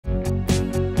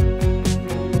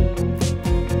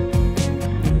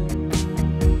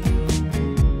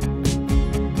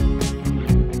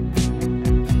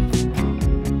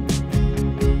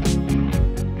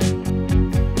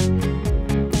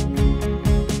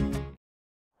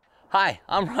Hi,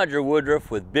 I'm RWoodruff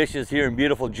with BISH'S here in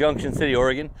beautiful Junction City,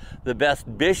 Oregon, the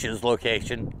best BISH'S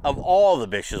location of all the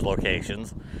BISH'S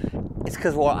locations. It's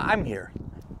because, well, I'm here.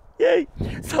 Yay!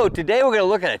 So today we're going to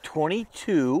look at a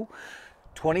 27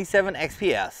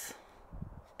 XPS,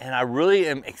 and I really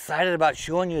am excited about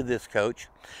showing you this coach.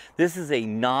 This is a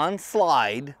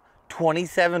non-slide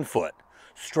 27 foot.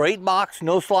 Straight box,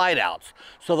 no slide outs.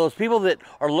 So those people that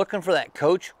are looking for that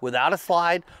coach without a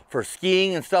slide for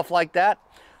skiing and stuff like that,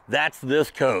 that's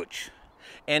this coach.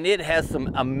 And it has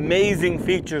some amazing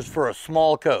features for a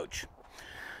small coach.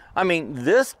 I mean,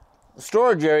 this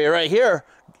storage area right here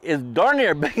is darn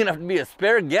near big enough to be a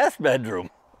spare guest bedroom.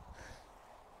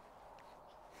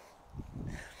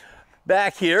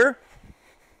 Back here,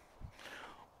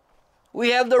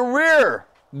 we have the rear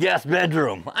guest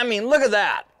bedroom. I mean, look at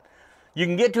that. You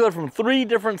can get to it from 3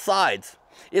 different sides.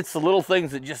 It's the little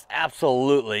things that just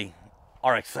absolutely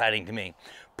are exciting to me.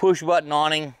 Push button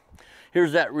awning.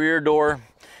 Here's that rear door.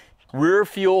 Rear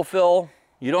fuel fill.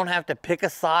 You don't have to pick a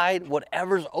side.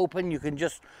 Whatever's open, you can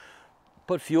just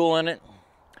put fuel in it.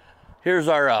 Here's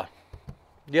our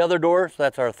the other door. So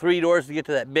that's our 3 doors to get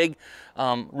to that big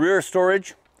rear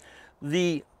storage.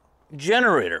 The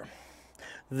generator.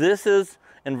 This is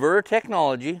inverter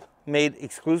technology made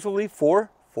exclusively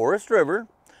for Forest River,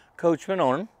 Coachmen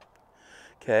own.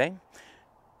 Okay.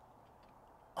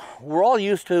 We're all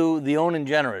used to the Onan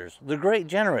generators. They're great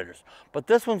generators, but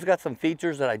this one's got some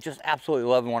features that I just absolutely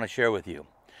love and want to share with you.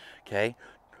 Okay.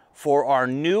 For our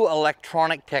new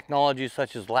electronic technologies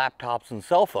such as laptops and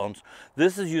cell phones,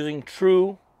 this is using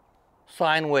true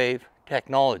sine wave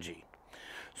technology.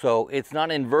 So it's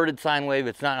not inverted sine wave,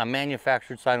 it's not a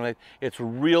manufactured sine wave, it's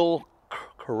real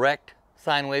correct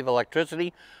sine wave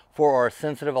electricity for our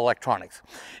sensitive electronics.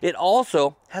 It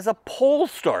also has a pole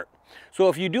start. So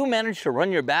if you do manage to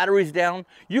run your batteries down,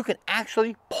 you can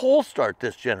actually pole start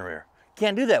this generator.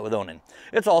 Can't do that with Onan.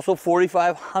 It's also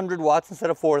 4,500 watts instead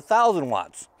of 4,000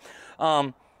 watts.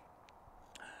 What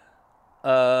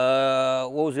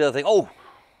was the other thing? Oh,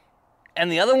 and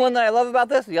the other one that I love about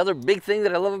this, the other big thing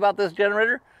that I love about this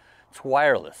generator, it's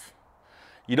wireless.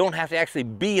 You don't have to actually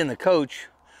be in the coach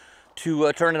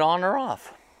to turn it on or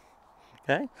off.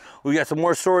 Okay, we got some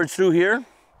more storage through here,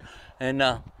 and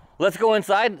let's go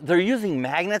inside. They're using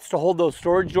magnets to hold those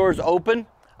storage doors open.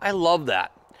 I love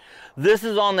that. This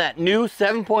is on that new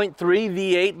 7.3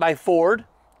 V8 by Ford,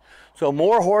 so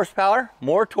more horsepower,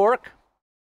 more torque.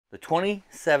 The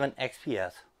 27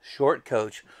 XPS short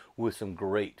coach with some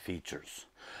great features.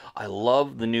 I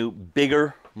love the new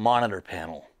bigger monitor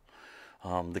panel,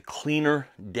 the cleaner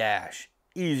dash,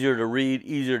 easier to read,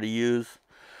 easier to use.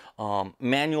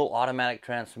 Manual automatic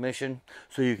transmission,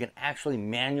 so you can actually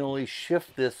manually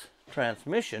shift this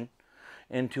transmission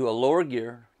into a lower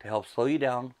gear to help slow you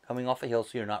down coming off a hill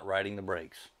so you're not riding the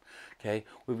brakes. Okay,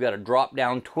 we've got a drop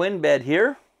down twin bed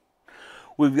here.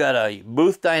 We've got a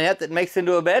booth dinette that makes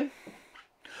into a bed.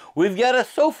 We've got a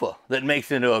sofa that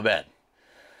makes into a bed.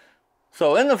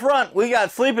 So in the front, we got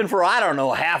sleeping for, I don't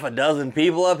know, half a dozen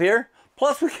people up here.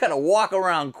 Plus we got a walk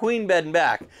around queen bed and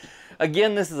back.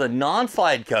 Again, this is a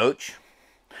non-slide coach,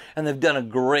 and they've done a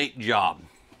great job.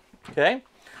 Okay,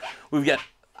 we've got,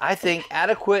 I think,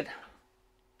 adequate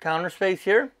counter space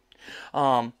here.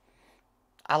 I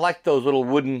like those little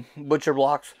wooden butcher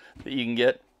blocks that you can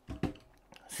get.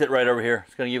 Sit right over here.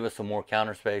 It's going to give us some more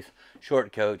counter space.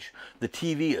 Short coach. The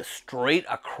TV is straight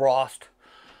across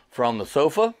from the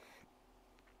sofa.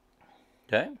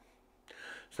 Okay,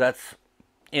 so that's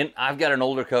in. I've got an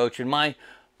older coach, and my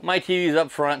TV's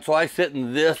up front, so I sit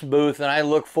in this booth and I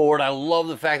look forward. I love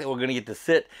the fact that we're going to get to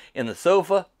sit in the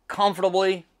sofa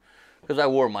comfortably because I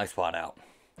wore my spot out.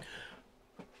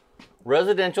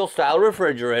 Residential style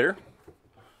refrigerator.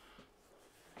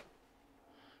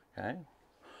 Okay.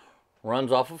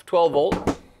 Runs off of 12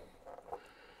 volt.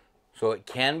 So it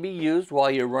can be used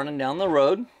while you're running down the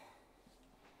road.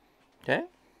 Okay.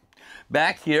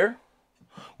 Back here,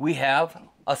 we have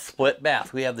a split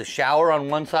bath. We have the shower on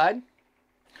one side,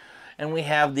 and we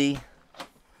have the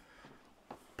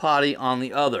potty on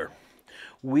the other.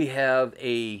 We have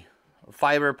a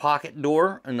fiber pocket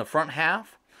door in the front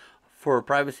half for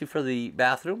privacy for the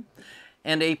bathroom,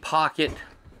 and a pocket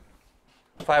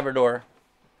fiber door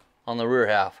on the rear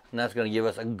half, and that's going to give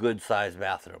us a good sized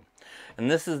bathroom. And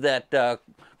this is that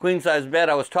queen size bed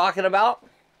I was talking about.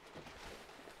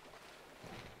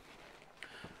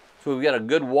 So we've got a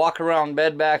good walk around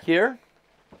bed back here.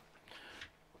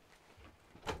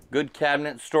 Good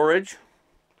cabinet storage.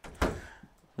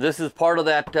 This is part of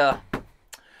that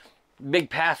big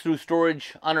pass-through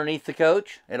storage underneath the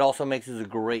coach. It also makes it a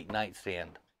great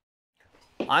nightstand.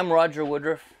 I'm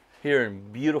RWoodruff, here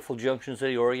in beautiful Junction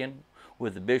City, Oregon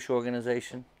with the BISH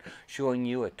organization, showing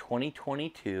you a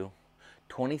 2022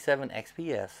 27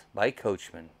 XPS by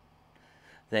Coachmen.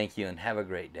 Thank you and have a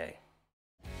great day.